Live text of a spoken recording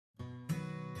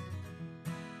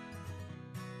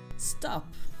Stop.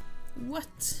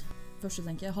 What? Første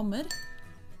tenker jeg hammer.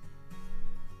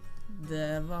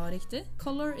 Det var riktig.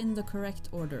 Color in the correct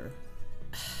order.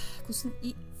 Hvordan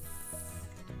i...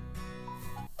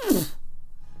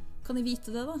 Kan jeg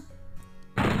vite det da?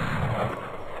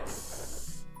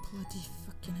 Bloody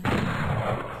fucking hell.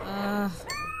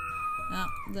 Ja,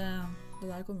 det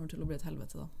der kommer til å bli et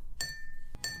helvete da.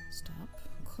 Stop.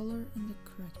 Color in the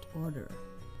correct order.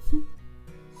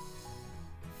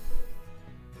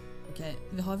 Ok,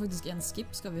 vi har faktisk en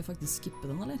skip. Skal vi faktisk skippe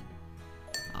den, eller?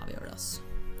 Ja, vi gjør det, altså.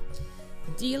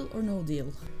 Deal or no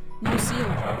deal? No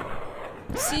seal.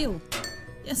 Seal!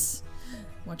 Yes!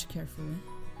 Watch carefully.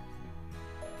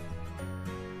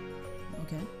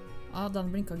 Ok. Ah,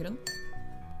 den blinket grønn.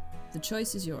 The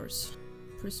choice is yours.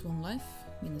 Plus one life.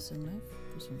 Minus one life.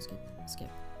 Plus one skip.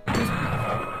 Escape. Plus one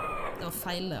life. Det var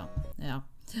feil, ja. Ja.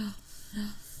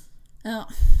 Ja.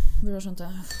 Burde ha skjønt det.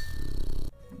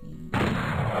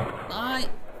 Nei!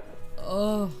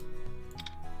 Åh.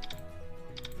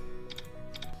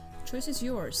 Choice is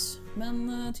yours.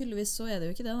 Men tydeligvis så er det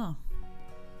jo ikke det, da.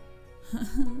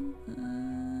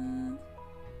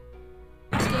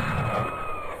 Skip.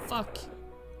 Fuck.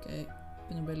 Ok,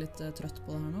 begynner å bli litt trøtt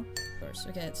på det her nå.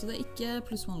 Ok, så det er ikke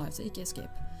plus one life, så det er ikke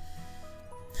escape.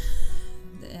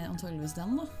 Det er antageligvis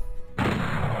den da.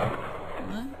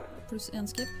 Nei, pluss en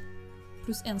skip.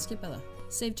 Pluss en skip er det.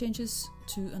 Save changes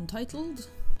to untitled.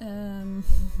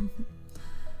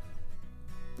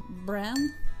 Bran.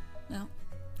 Ja.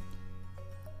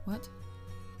 What?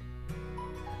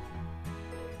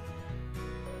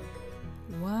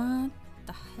 What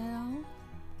the hell?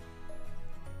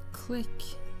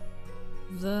 Click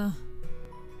the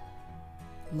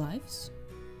lives?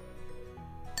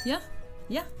 Yeah,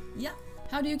 yeah, yeah.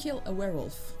 How do you kill a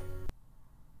werewolf?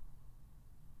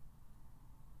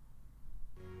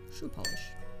 Shoe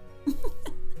polish.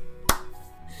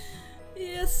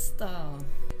 Yes, da.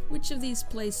 Which of these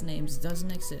place names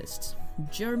doesn't exist?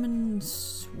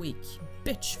 Germansweek,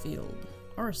 Bitchfield,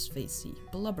 Arsfacy,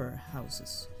 Blubber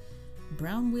Houses,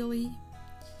 Brown Willie,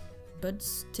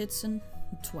 Buds Titson,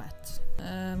 Twat.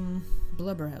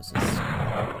 Blubber Houses.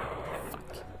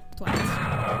 Fuck. Twat.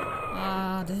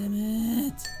 Ah, damn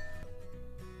it.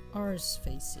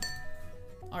 Arsfacy.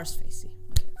 Arsfacy.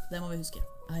 Ok, det må vi huske.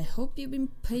 I hope you've been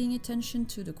paying attention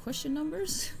to the question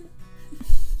numbers.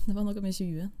 Det var noe med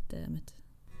 20. Damn it.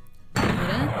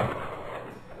 24.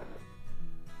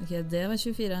 Ok, det var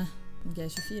 24. Ok,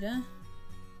 24.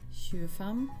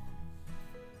 25.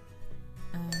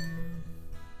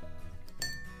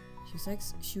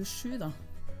 26. 27 da.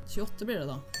 28 blir det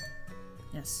da.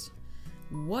 Yes.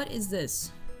 What is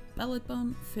this? Ballot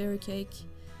bun, fairy cake,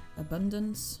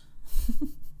 abundance,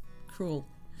 cruel.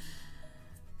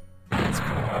 That's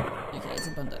cruel. Okay, it's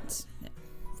abundance. Yeah,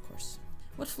 of course.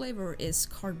 What flavor is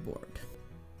cardboard?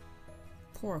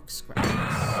 Pork scratches.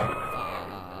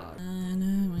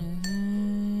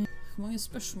 Hvor mange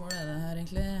spørsmål er det her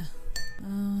egentlig? Oh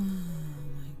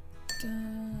my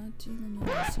god, do you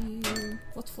want to see you?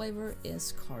 What flavor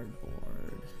is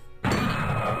cardboard?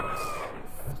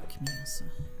 Fuck me, altså.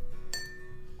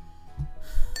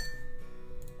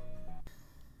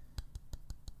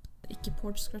 Det er ikke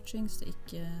pork scratchings, det er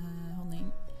ikke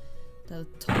honning. Det er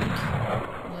takk.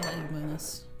 Og det er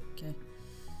eggmajones. Ok.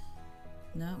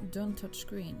 Now, don't touch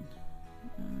screen.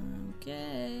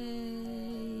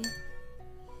 Okay.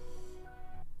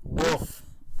 Wolf.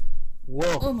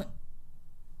 Wolf. Oh my.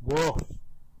 Wolf.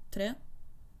 3.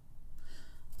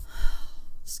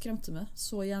 Skremte meg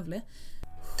så jævlig.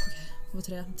 Ok, det var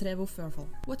 3. 3 wolf i hvert fall.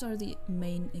 What are the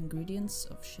main ingredients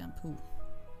of shampoo?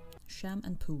 Sham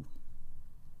and poo.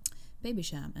 Baby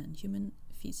sham and human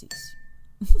feces.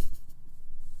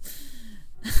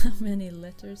 How many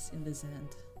letters in this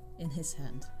hand? In his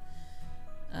hand.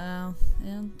 1,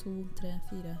 2, 3,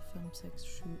 4, 5, 6,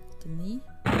 7, 8, 9.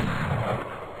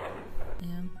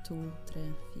 1, 2,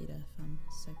 3, 4, 5,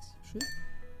 6, 7.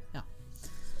 Ja.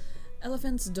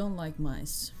 Elephants don't like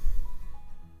mice.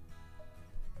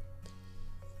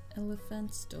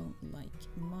 Elephants don't like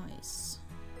mice.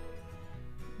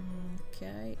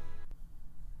 Okay.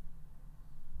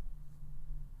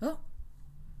 Oh!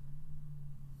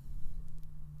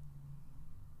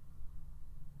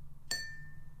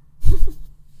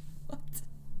 What?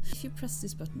 If you press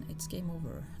this button, it's game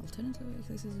over. Alternatively,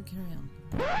 click this to carry on.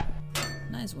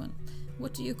 Nice one.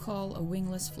 What do you call a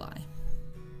wingless fly?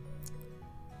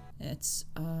 It's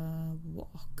a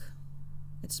walk.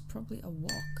 It's probably a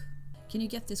walk. Can you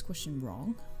get this question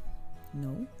wrong?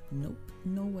 No. Nope.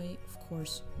 No way. Of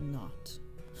course not.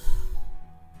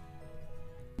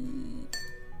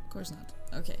 Of course not.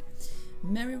 Okay.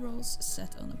 Mary Rose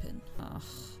set on a pin.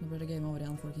 Nå blir det game over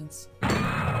igjen, folkens. Oh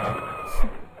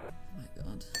my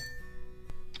god.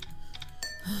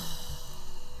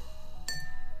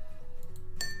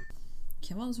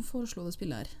 Hvem var det som foreslo det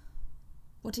spillet her?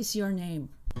 What is your name?